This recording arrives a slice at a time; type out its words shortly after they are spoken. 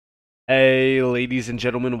Hey, ladies and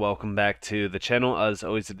gentlemen, welcome back to the channel. As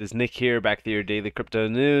always, it is Nick here, back with your daily crypto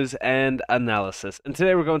news and analysis. And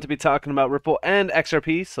today we're going to be talking about Ripple and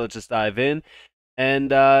XRP, so let's just dive in.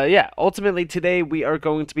 And yeah, ultimately today we are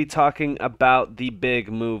going to be talking about the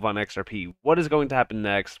big move on XRP. What is going to happen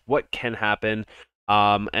next? What can happen?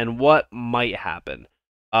 And what might happen?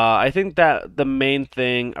 I think that the main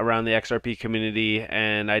thing around the XRP community,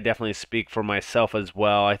 and I definitely speak for myself as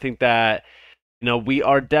well, I think that we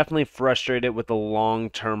are definitely frustrated with the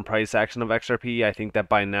long-term price action of XRP. I think that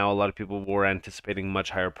by now a lot of people were anticipating much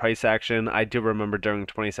higher price action. I do remember during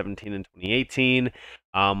 2017 and 2018,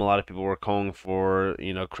 a lot of people were calling for,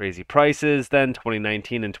 crazy prices. Then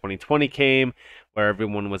 2019 and 2020 came, where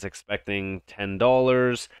everyone was expecting $10,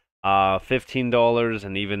 $15,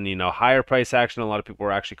 and even, higher price action. A lot of people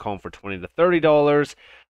were actually calling for $20 to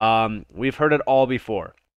 $30. We've heard it all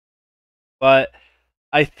before. But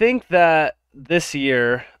I think that this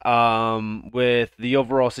year, with the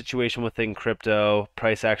overall situation within crypto,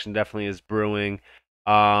 price action definitely is brewing.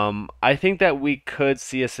 I think that we could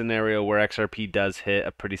see a scenario where XRP does hit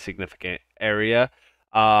a pretty significant area.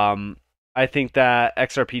 I think that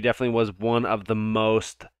XRP definitely was one of the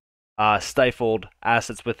most stifled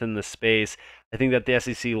assets within the space. I think that the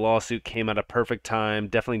SEC lawsuit came at a perfect time,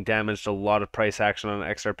 definitely damaged a lot of price action on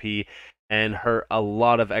XRP and hurt a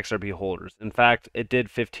lot of XRP holders. In fact, it did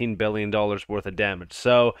 $15 billion worth of damage.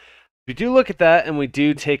 So if we do look at that and we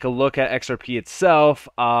do take a look at XRP itself,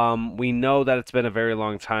 we know that it's been a very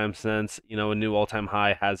long time since, a new all-time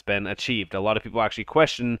high has been achieved. A lot of people actually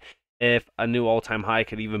question if a new all-time high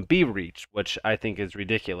could even be reached, which I think is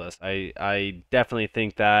ridiculous. I definitely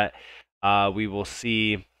think that we will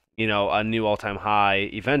see, a new all-time high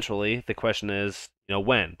eventually. The question is,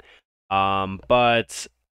 when. But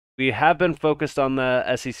we have been focused on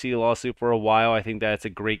the SEC lawsuit for a while. I think that it's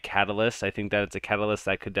a great catalyst. I think that it's a catalyst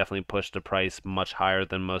that could definitely push the price much higher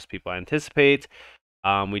than most people anticipate.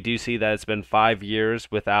 We do see that it's been 5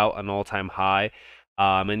 years without an all-time high.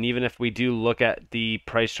 And even if we do look at the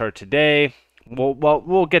price chart today,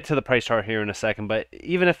 we'll get to the price chart here in a second. But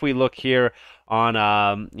even if we look here on,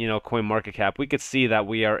 CoinMarketCap, we could see that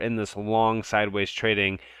we are in this long sideways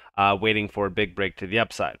trading, waiting for a big break to the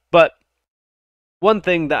upside. But one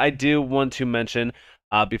thing that I do want to mention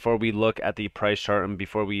before we look at the price chart and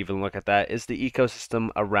before we even look at that is the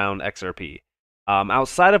ecosystem around XRP.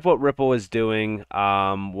 Outside of what Ripple is doing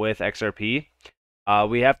with XRP,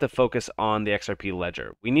 we have to focus on the XRP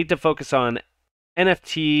ledger. We need to focus on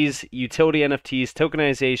NFTs, utility NFTs,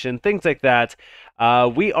 tokenization, things like that.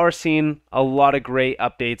 We are seeing a lot of great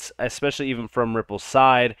updates, especially even from Ripple's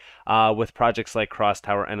side, with projects like Cross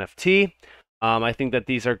Tower NFT. I think that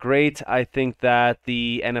these are great. I think that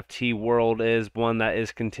the NFT world is one that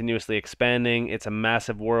is continuously expanding. It's a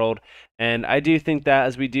massive world. And I do think that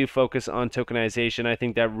as we do focus on tokenization, I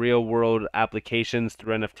think that real world applications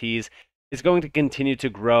through NFTs is going to continue to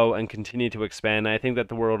grow and continue to expand. I think that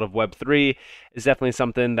the world of Web3 is definitely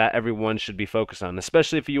something that everyone should be focused on,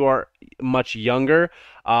 especially if you are much younger.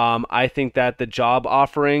 I think that the job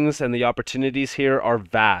offerings and the opportunities here are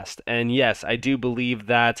vast. And yes, I do believe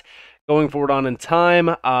that going forward on in time,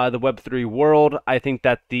 the Web3 world, I think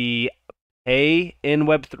that the pay in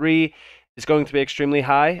Web3 is going to be extremely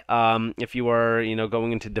high. If you are,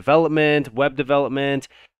 going into development, web development,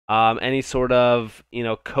 any sort of,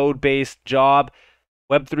 code-based job,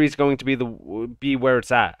 Web3 is going to be where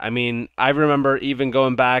it's at. I mean, I remember even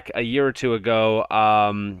going back a year or two ago,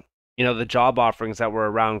 the job offerings that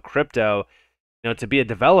were around crypto, to be a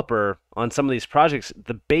developer on some of these projects,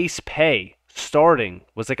 the base pay starting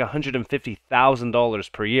was like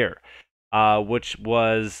 $150,000 per year, which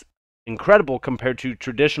was incredible compared to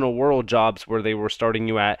traditional world jobs where they were starting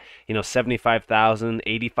you at 75,000,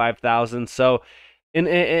 85,000. So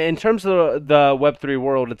in terms of the Web3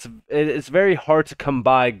 world, it's very hard to come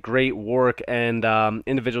by great work and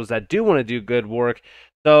individuals that do want to do good work.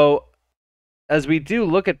 So as we do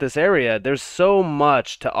look at this area, there's so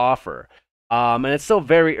much to offer, and it's still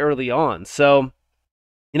very early on. So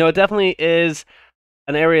it definitely is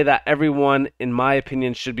an area that everyone, in my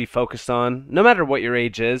opinion, should be focused on, no matter what your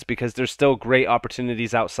age is, because there's still great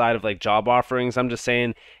opportunities outside of like job offerings. I'm just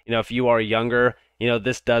saying, if you are younger,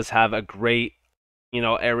 this does have a great,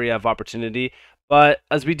 area of opportunity. But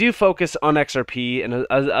as we do focus on XRP and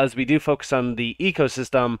as we do focus on the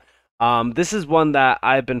ecosystem, this is one that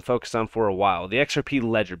I've been focused on for a while, the XRP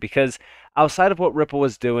ledger, because outside of what Ripple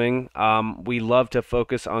was doing, we love to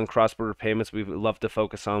focus on cross-border payments. We love to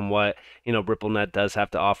focus on what, RippleNet does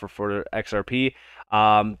have to offer for XRP.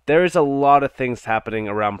 There's a lot of things happening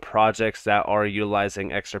around projects that are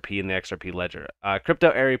utilizing XRP in the XRP ledger.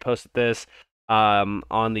 Crypto Airy posted this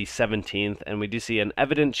on the 17th, and we do see an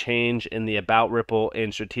evident change in the About Ripple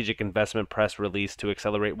in strategic investment press release to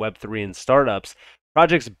accelerate Web3 and startups.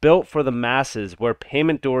 Projects built for the masses where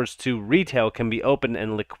payment doors to retail can be opened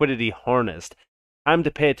and liquidity harnessed. Time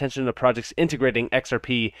to pay attention to projects integrating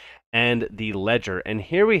XRP and the ledger. And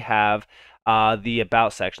here we have the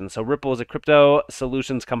About section. So Ripple is a crypto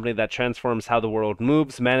solutions company that transforms how the world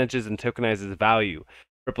moves, manages, and tokenizes value.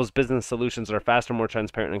 Ripple's business solutions are faster, more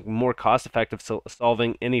transparent, and more cost-effective,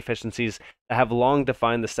 solving inefficiencies that have long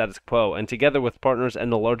defined the status quo. And together with partners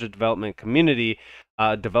and the larger development community,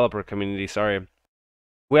 developer community, sorry,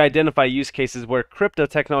 we identify use cases where crypto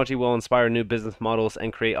technology will inspire new business models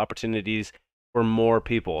and create opportunities for more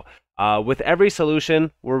people. With every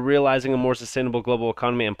solution, we're realizing a more sustainable global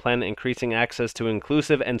economy and plan increasing access to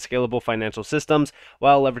inclusive and scalable financial systems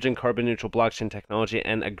while leveraging carbon neutral blockchain technology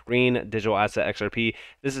and a green digital asset XRP.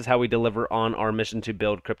 This is how we deliver on our mission to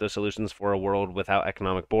build crypto solutions for a world without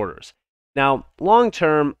economic borders. Now, long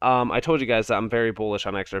term, I told you guys that I'm very bullish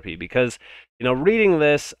on XRP because, reading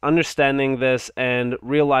this, understanding this, and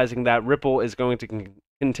realizing that Ripple is going to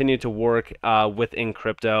continue to work within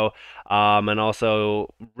crypto and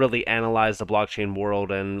also really analyze the blockchain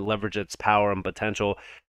world and leverage its power and potential,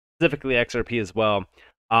 specifically XRP as well.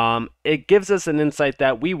 It gives us an insight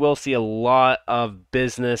that we will see a lot of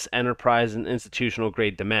business, enterprise, and institutional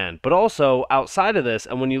grade demand. But also outside of this,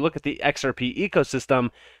 and when you look at the XRP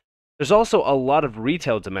ecosystem, there's also a lot of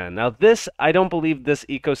retail demand. Now, I don't believe this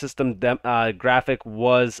ecosystem graphic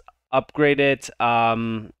was upgraded,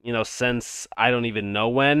 since I don't even know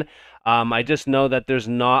when. I just know that there's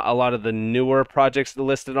not a lot of the newer projects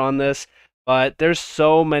listed on this, but there's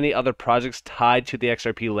so many other projects tied to the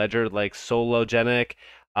XRP ledger, like Sologenic.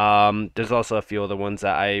 There's also a few other ones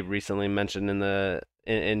that I recently mentioned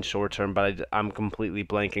in short term, but I'm completely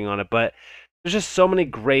blanking on it. But there's just so many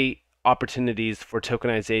great opportunities for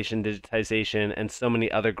tokenization, digitization, and so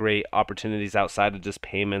many other great opportunities outside of just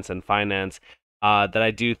payments and finance that I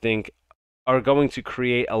do think are going to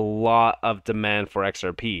create a lot of demand for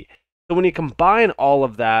XRP. So when you combine all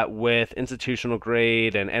of that with institutional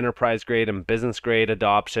grade and enterprise grade and business grade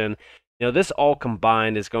adoption, this all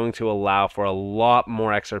combined is going to allow for a lot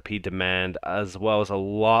more XRP demand as well as a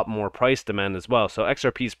lot more price demand as well. So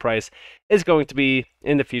XRP's price is going to be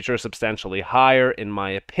in the future substantially higher in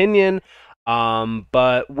my opinion.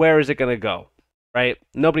 But where is it going to go? Right?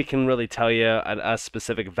 Nobody can really tell you a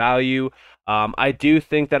specific value. I do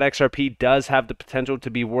think that XRP does have the potential to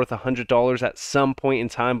be worth $100 at some point in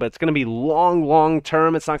time, but it's going to be long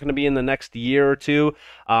term. It's not going to be in the next year or two.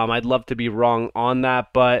 I'd love to be wrong on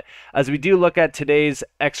that, but as we do look at today's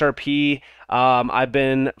XRP, I've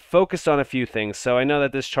been focused on a few things. So I know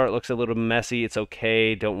that this chart looks a little messy. It's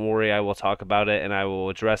okay. Don't worry. I will talk about it and I will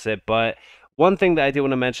address it, but one thing that I do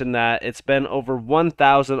want to mention that it's been over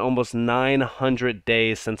 1,000, almost 900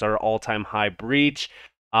 days since our all-time high breach.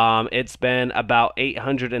 It's been about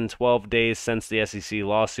 812 days since the SEC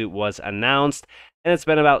lawsuit was announced, and it's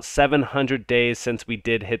been about 700 days since we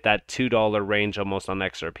did hit that $2 range almost on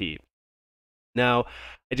XRP. Now,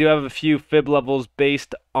 I do have a few fib levels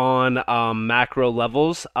based on macro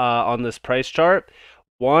levels on this price chart.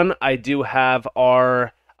 One, I do have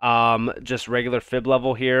our just regular fib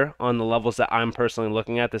level here on the levels that I'm personally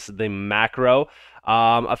looking at. This is the macro.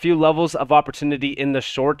 A few levels of opportunity in the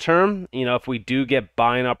short term. If we do get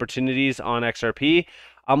buying opportunities on XRP,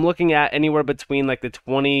 I'm looking at anywhere between like the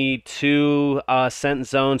 22 cent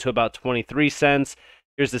zone to about 23 cents.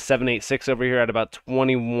 Here's the 786 over here at about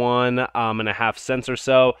 21 and a half cents or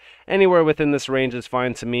so. Anywhere within this range is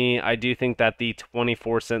fine to me. I do think that the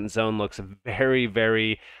 24-cent zone looks very,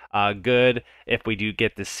 very good if we do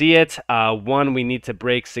get to see it. One, we need to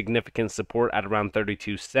break significant support at around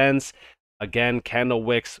 32 cents. Again, candle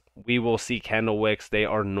wicks, we will see candle wicks. They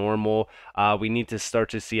are normal. We need to start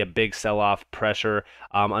to see a big sell-off pressure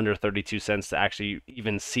under 32 cents to actually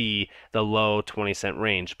even see the low 20-cent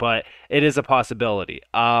range. But it is a possibility.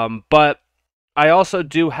 But I also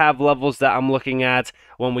do have levels that I'm looking at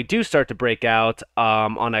when we do start to break out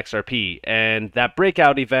on XRP. And that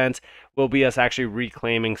breakout event will be us actually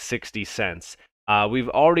reclaiming 60 cents. We've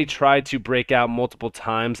already tried to break out multiple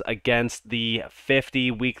times against the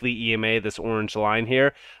 50 weekly EMA, this orange line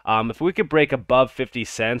here. If we could break above 50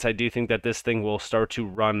 cents, I do think that this thing will start to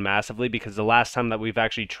run massively, because the last time that we've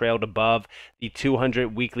actually trailed above the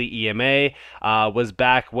 200 weekly EMA was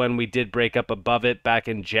back when we did break up above it back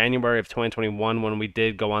in January of 2021 when we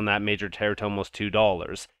did go on that major tear to almost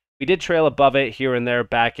 $2. We did trail above it here and there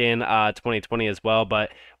back in 2020 as well,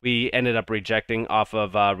 but we ended up rejecting off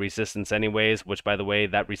of resistance anyways, which, by the way,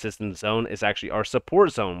 that resistance zone is actually our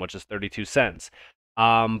support zone, which is 32 cents.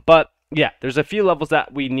 But yeah, there's a few levels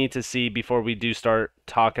that we need to see before we do start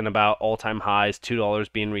talking about all-time highs,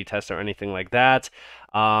 $2 being retested or anything like that.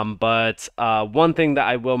 But one thing that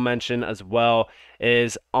I will mention as well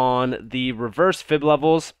is on the reverse fib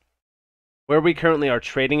levels, where we currently are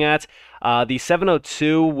trading at, the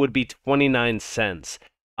 702 would be 29 cents.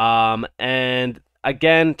 And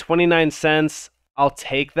again, 29 cents, I'll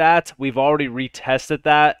take that. We've already retested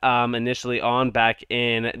that initially on back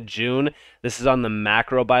in June. This is on the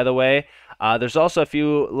macro, by the way. There's also a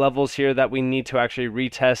few levels here that we need to actually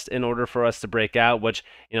retest in order for us to break out, which,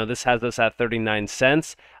 this has us at 39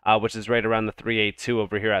 cents, which is right around the 382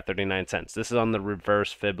 over here at 39 cents. This is on the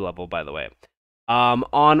reverse fib level, by the way.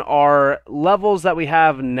 On our levels that we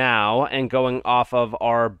have now and going off of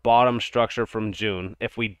our bottom structure from June,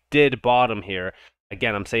 if we did bottom here,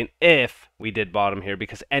 again, I'm saying if we did bottom here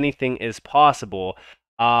because anything is possible.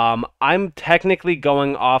 I'm technically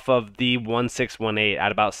going off of the 1618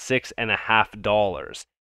 at about $6.50.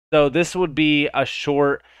 So this would be a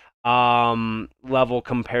short level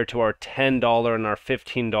compared to our $10 and our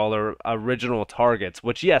 $15 original targets,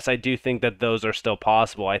 which, yes, I do think that those are still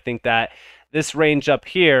possible. I think that this range up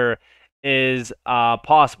here is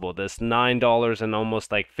possible. This $9 and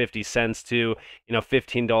almost like 50 cents to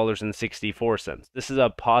 $15.64. This is a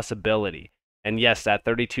possibility. And yes, that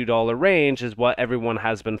 $32 range is what everyone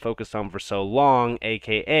has been focused on for so long,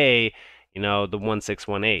 aka the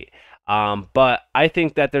 1618. But I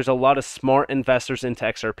think that there's a lot of smart investors into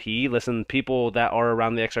XRP. Listen, people that are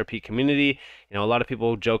around the XRP community, a lot of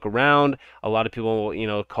people joke around. A lot of people,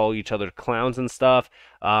 call each other clowns and stuff.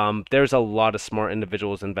 There's a lot of smart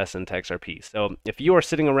individuals invested into XRP. So if you are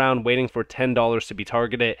sitting around waiting for $10 to be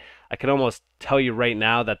targeted, I can almost tell you right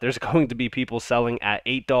now that there's going to be people selling at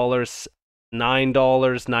 $8, $9,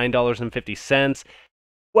 $9.50,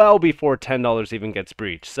 well before $10 even gets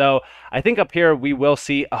breached. So I think up here we will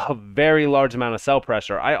see a very large amount of sell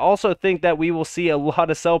pressure. I also think that we will see a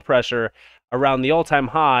lot of sell pressure around the all-time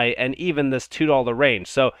high and even this $2 range.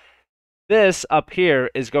 So this up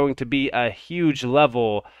here is going to be a huge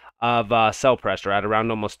level of sell pressure at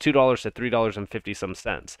around almost $2 to $3.50 some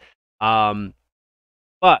cents.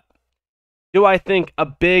 But do I think a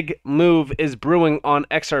big move is brewing on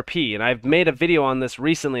XRP? And I've made a video on this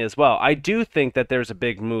recently as well. I do think that there's a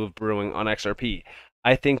big move brewing on XRP.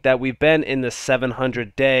 I think that we've been in the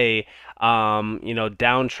 700-day,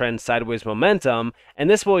 downtrend sideways momentum, and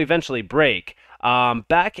this will eventually break.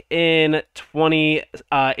 Back in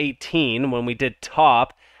 2018, when we did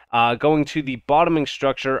top, going to the bottoming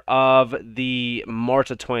structure of the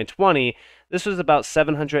March of 2020, this was about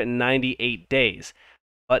 798 days.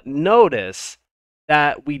 But notice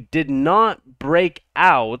that we did not break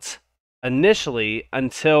out initially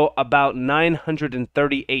until about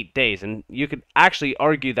 938 days. And you could actually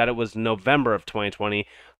argue that it was November of 2020,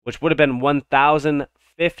 which would have been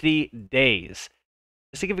 1,050 days.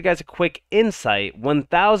 Just to give you guys a quick insight,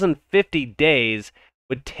 1,050 days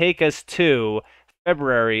would take us to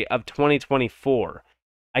February of 2024.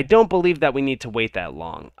 I don't believe that we need to wait that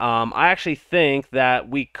long. I actually think that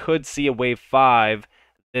we could see a wave 5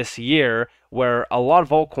 this year where a lot of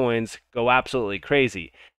altcoins go absolutely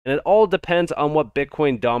crazy. And it all depends on what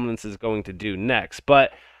Bitcoin dominance is going to do next.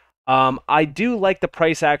 But I do like the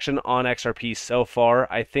price action on XRP so far.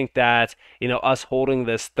 I think that, us holding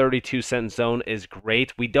this 32-cent zone is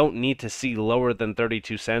great. We don't need to see lower than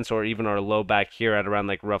 32 cents or even our low back here at around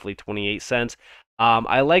like roughly 28 cents.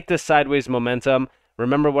 I like this sideways momentum.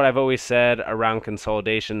 Remember what I've always said around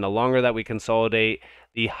consolidation. The longer that we consolidate,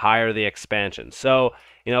 the higher the expansion. So,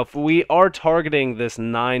 if we are targeting this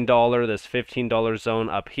 $9, this $15 zone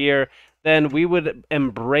up here, then we would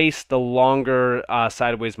embrace the longer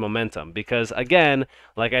sideways momentum. Because again,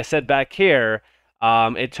 like I said back here,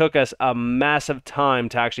 it took us a massive time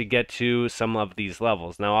to actually get to some of these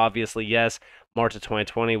levels. Now, obviously, yes, March of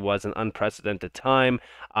 2020 was an unprecedented time.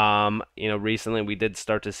 Recently we did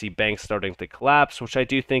start to see banks starting to collapse, which I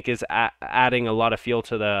do think is adding a lot of fuel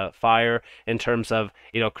to the fire in terms of,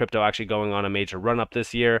 crypto actually going on a major run up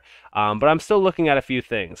this year. But I'm still looking at a few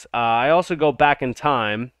things. I also go back in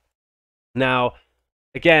time. Now,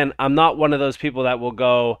 again, I'm not one of those people that will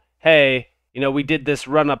go, hey, we did this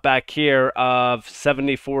run up back here of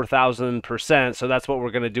 74,000%, so that's what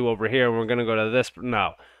we're going to do over here. We're going to go to this.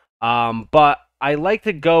 No. But I like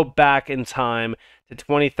to go back in time to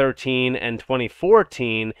 2013 and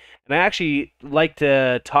 2014, and I actually like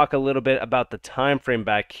to talk a little bit about the time frame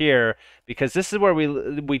back here, because this is where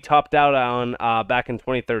we topped out on back in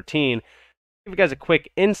 2013. Give you guys a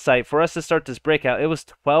quick insight. For us to start this breakout, it was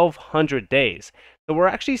 1,200 days. So we're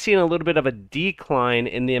actually seeing a little bit of a decline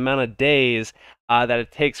in the amount of days that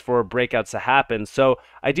it takes for breakouts to happen. So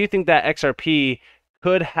I do think that XRP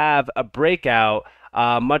could have a breakout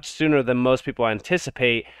much sooner than most people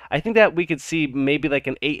anticipate. I think that we could see maybe like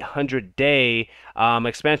an 800-day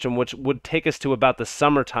expansion, which would take us to about the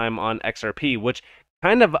summertime on XRP, which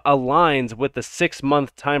kind of aligns with the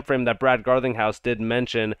 6-month time frame that Brad Garlinghouse did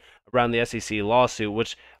mention around the SEC lawsuit,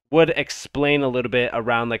 which would explain a little bit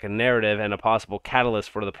around like a narrative and a possible catalyst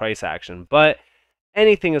for the price action. But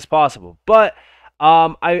anything is possible. But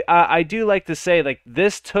I do like to say, like,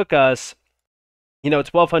 this took us,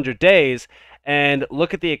 1,200 days, and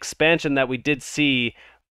look at the expansion that we did see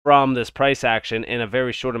from this price action in a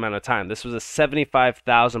very short amount of time. This was a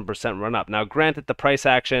 75,000% run up. Now, granted, the price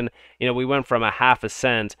action, we went from a half a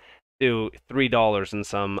cent to $3 and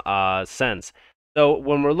some cents. So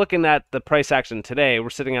when we're looking at the price action today, we're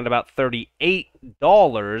sitting at about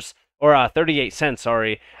 $38 or 38 cents,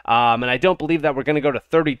 sorry. And I don't believe that we're going to go to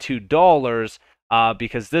 $32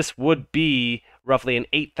 because this would be roughly an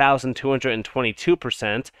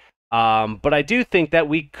 8,222%. But I do think that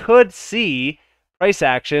we could see price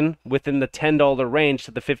action within the $10 range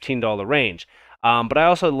to the $15 range. But I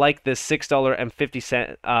also like this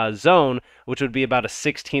 $6.50 zone, which would be about a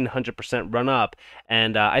 1,600% run up.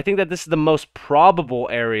 And I think that this is the most probable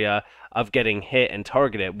area of getting hit and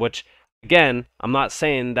targeted, which, again, I'm not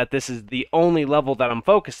saying that this is the only level that I'm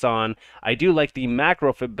focused on. I do like the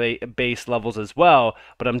macro base levels as well,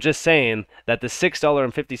 but I'm just saying that the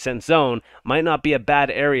 $6.50 zone might not be a bad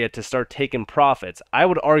area to start taking profits. I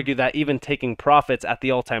would argue that even taking profits at the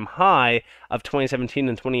all-time high of 2017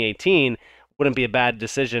 and 2018 wouldn't be a bad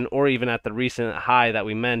decision, or even at the recent high that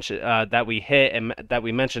we mentioned, that we hit and that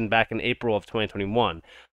we mentioned back in April of 2021.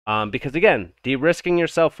 Because again, de-risking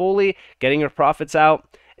yourself fully, getting your profits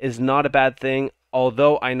out is not a bad thing.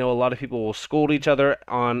 Although I know a lot of people will scold each other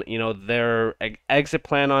on, their exit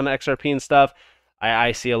plan on XRP and stuff.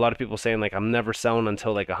 I see a lot of people saying like, I'm never selling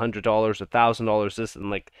until like $100, $1,000, this,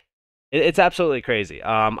 and like, it's absolutely crazy.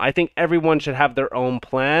 I think everyone should have their own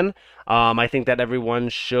plan. I think that everyone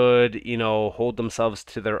should, hold themselves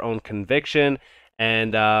to their own conviction.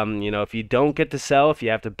 And, if you don't get to sell, if you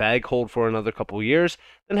have to bag hold for another couple years,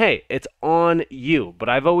 then hey, it's on you. But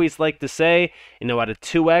I've always liked to say, at a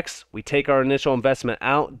 2x, we take our initial investment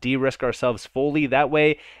out, de-risk ourselves fully. That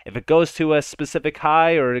way, if it goes to a specific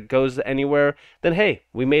high or it goes anywhere, then hey,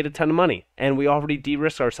 we made a ton of money and we already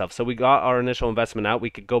de-risked ourselves. So we got our initial investment out.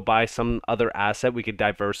 We could go buy some other asset. We could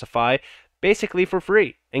diversify basically for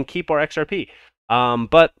free and keep our XRP.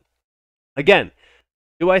 But again,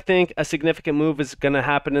 do I think a significant move is going to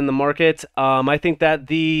happen in the market? I think that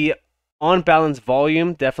the on-balance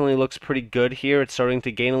volume definitely looks pretty good here. It's starting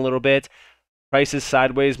to gain a little bit. Prices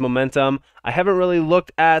sideways momentum. I haven't really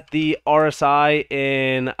looked at the RSI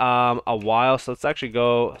in a while, so let's actually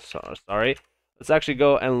go. Sorry, let's actually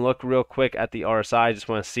go and look real quick at the RSI. I just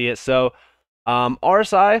want to see it. So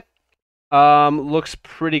RSI looks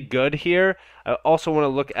pretty good here. I also want to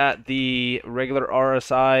look at the regular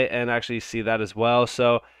RSI and actually see that as well.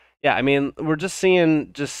 So yeah, I mean, we're just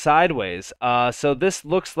seeing just sideways. So this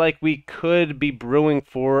looks like we could be brewing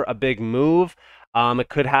for a big move. It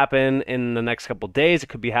could happen in the next couple days. It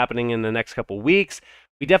could be happening in the next couple weeks.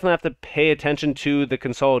 We definitely have to pay attention to the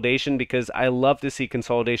consolidation because I love to see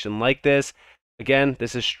consolidation like this. Again,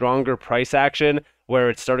 this is stronger price action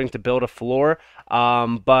where it's starting to build a floor.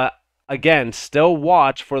 But again, still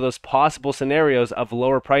watch for those possible scenarios of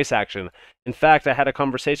lower price action. In fact, I had a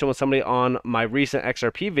conversation with somebody on my recent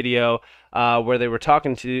XRP video where they were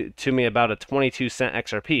talking to me about a 22-cent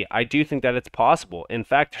XRP. I do think that it's possible. In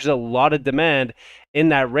fact, there's a lot of demand in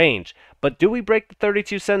that range. But do we break the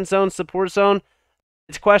 32-cent zone, support zone?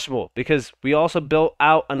 It's questionable because we also built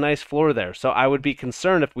out a nice floor there. So I would be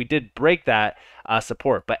concerned if we did break that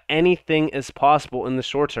support. But anything is possible in the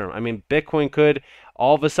short term. I mean, Bitcoin could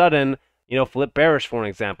all of a sudden, flip bearish, for an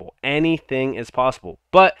example. Anything is possible.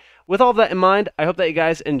 But with all of that in mind, I hope that you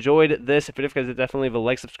guys enjoyed this. If you did, guys, definitely leave a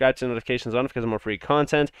like, subscribe, to notifications on because of more free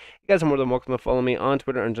content. You guys are more than welcome to follow me on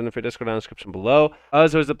Twitter and join the free Discord down in the description below.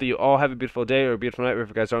 As always, hope that you all have a beautiful day or a beautiful night. Wherever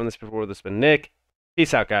you guys are on this before, this has been Nick.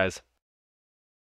 Peace out, guys.